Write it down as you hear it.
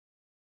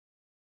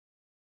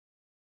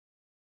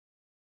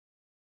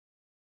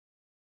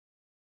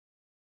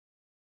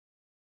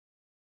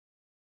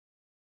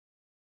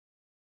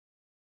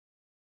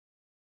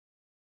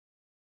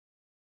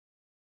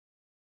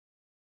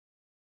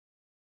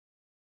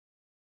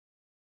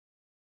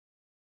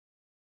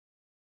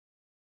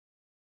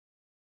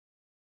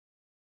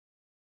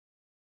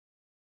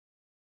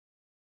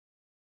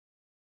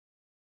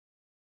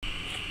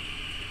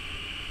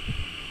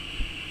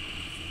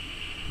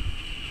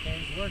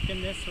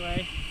working this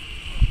way.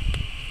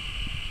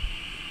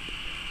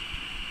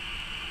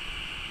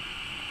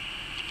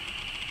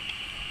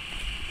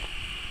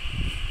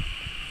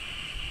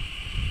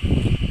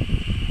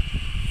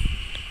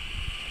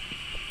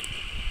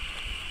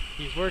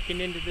 He's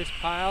working into this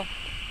pile.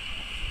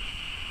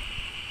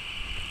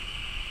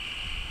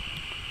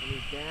 And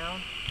he's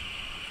down.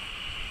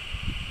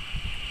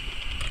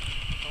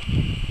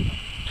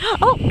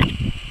 Oh!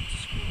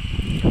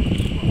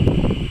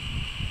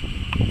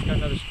 He's got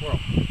another squirrel.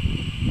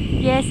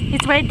 Yes,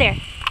 it's right there.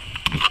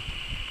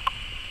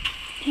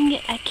 Dang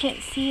it, I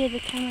can't see the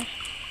camera.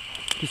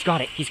 He's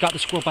got it. He's got the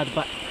squirrel by the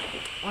butt.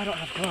 Oh, I don't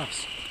have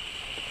gloves.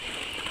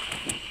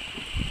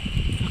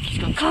 Look, he's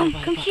got the squirrel by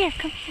the butt. Come here.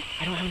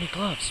 I don't have any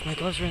gloves. My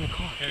gloves are in the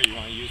car. Here, you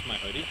want to use my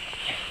hoodie?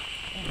 Yeah.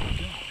 Oh my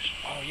gosh.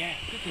 Oh yeah,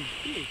 that thing's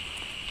big.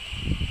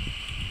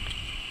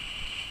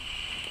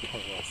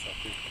 Poor little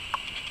sucker.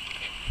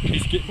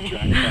 He's getting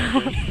dragged back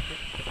in.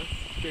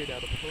 Straight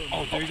out of the hole.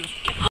 Oh, there he goes.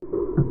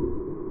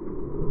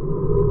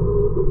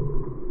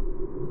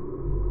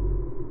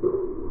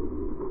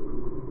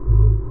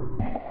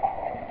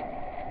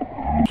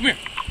 Come here.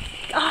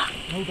 Ah.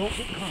 No, don't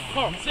get caught.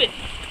 Carl, sit.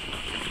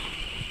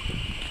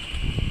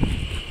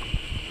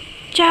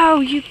 Joe,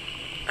 you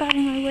got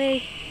in my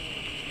way.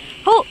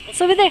 Oh, it's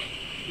over there.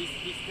 He's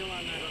still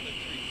on that other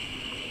tree.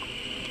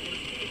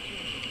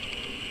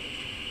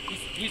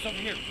 He's over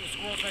here. The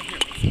squirrel's right here.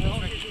 The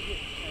squirrel's right here.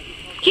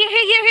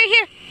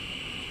 Here.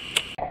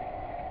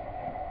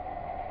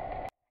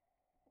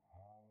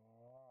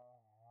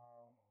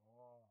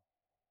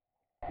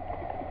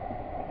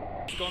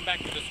 He's going back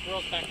to the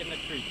squirrel's back in the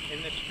tree.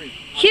 In this tree.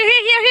 Here.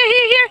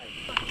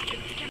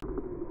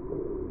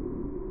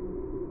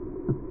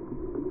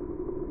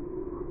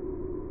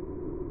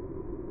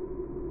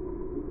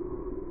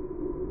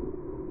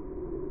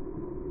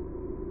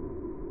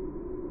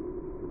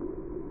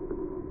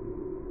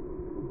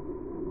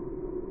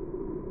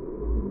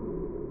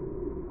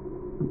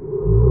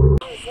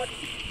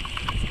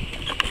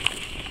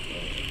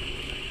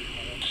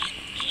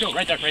 Still,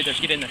 right there.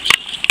 Get in there.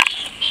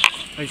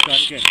 Oh, he's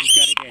got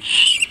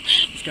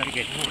it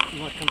good. You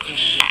want to come through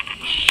here?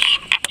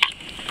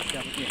 He's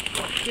got it good.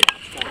 Get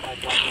out. Stop. I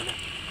got him.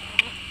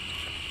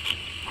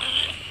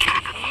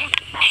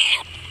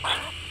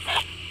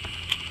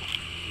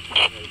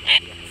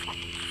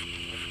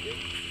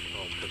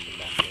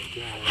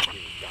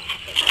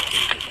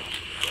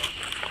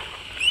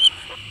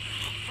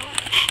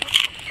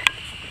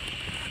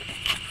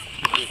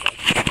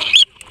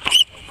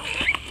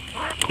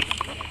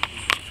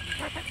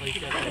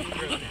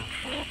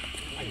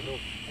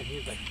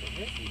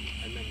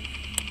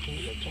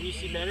 Can you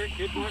see better?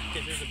 Good work,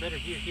 because there's a better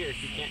view here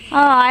if you can't see. Oh,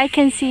 I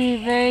can see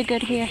very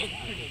good here. Good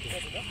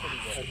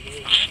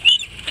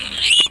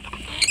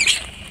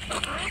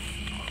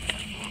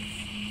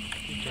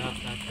job,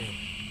 that thing.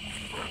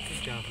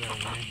 Good job, little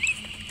man.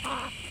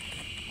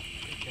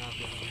 Good job,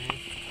 little man.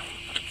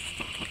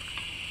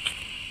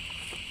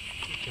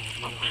 Good job,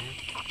 little man.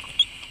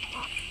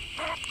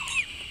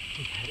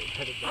 You had it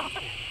better than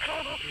that.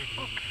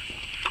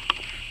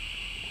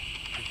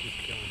 Keep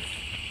going.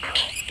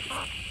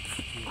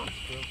 This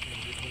girl's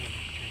trying to get in and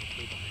trying to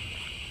stay behind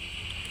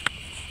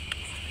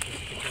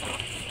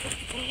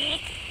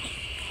it.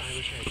 I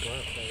wish I had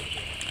gloves. That was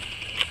good.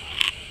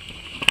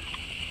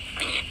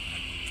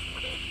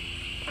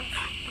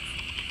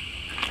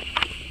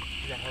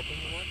 Is that helping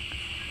you more?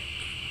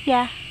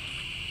 Yeah.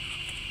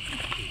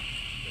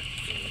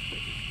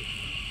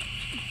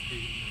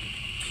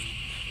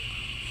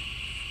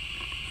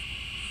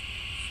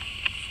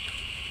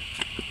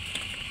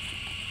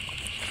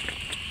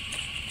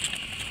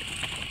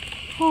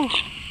 Oh.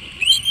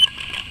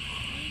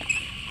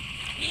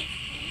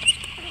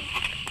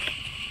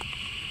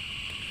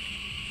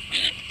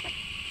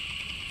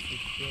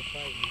 He's still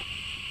fighting.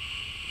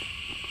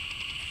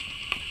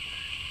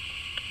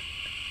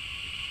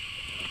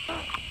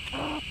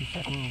 The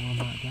second one will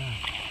not die.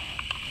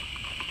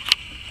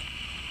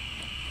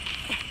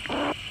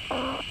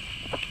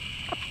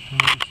 I've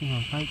never seen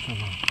him fight so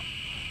long.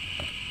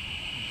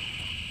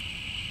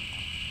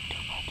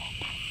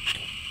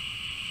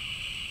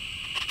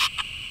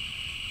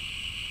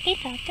 Hey,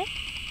 Tata.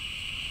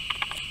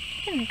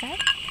 Come on, guys.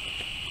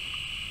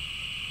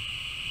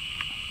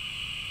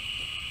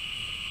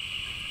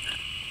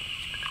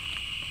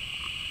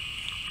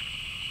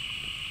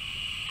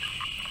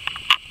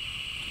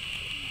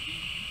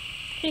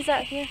 He's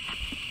out here.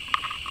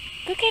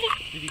 Look at him.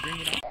 Did he bring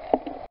it up?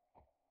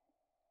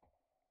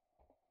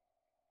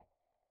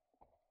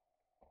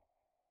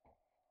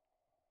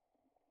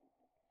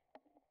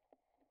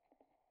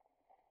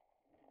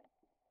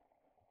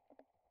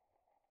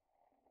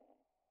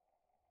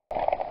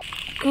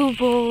 Good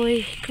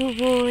boy, good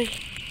boy.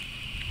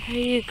 There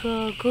you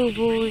go, good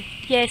boy.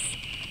 Yes.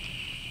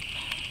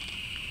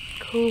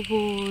 Good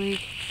boy.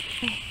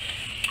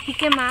 He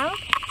came out,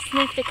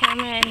 sniffed the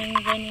camera, and then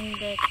went in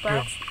the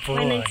box.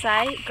 Went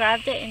inside,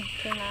 grabbed it, and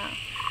came out.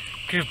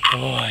 Good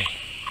boy.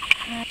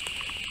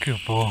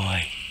 Good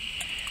boy.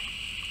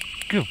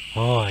 Good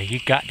boy. You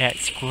got that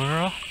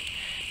squirrel?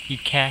 You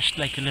cashed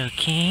like a little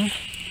king.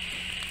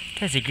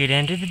 That's a good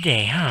end of the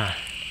day, huh?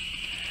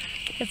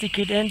 That's a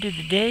good end of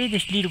the day,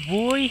 this little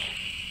boy.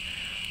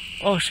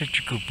 Oh, such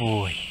a good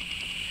boy.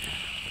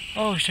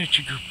 Oh, such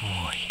a good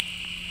boy.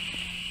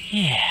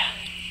 Yeah.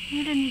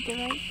 You don't need to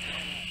write.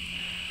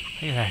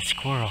 Look at that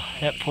squirrel.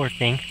 That poor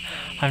thing.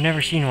 I've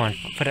never seen one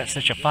put up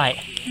such a fight.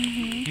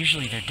 Mm-hmm.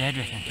 Usually they're dead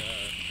within,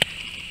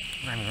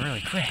 I mean, really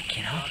quick,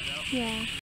 you know? Yeah.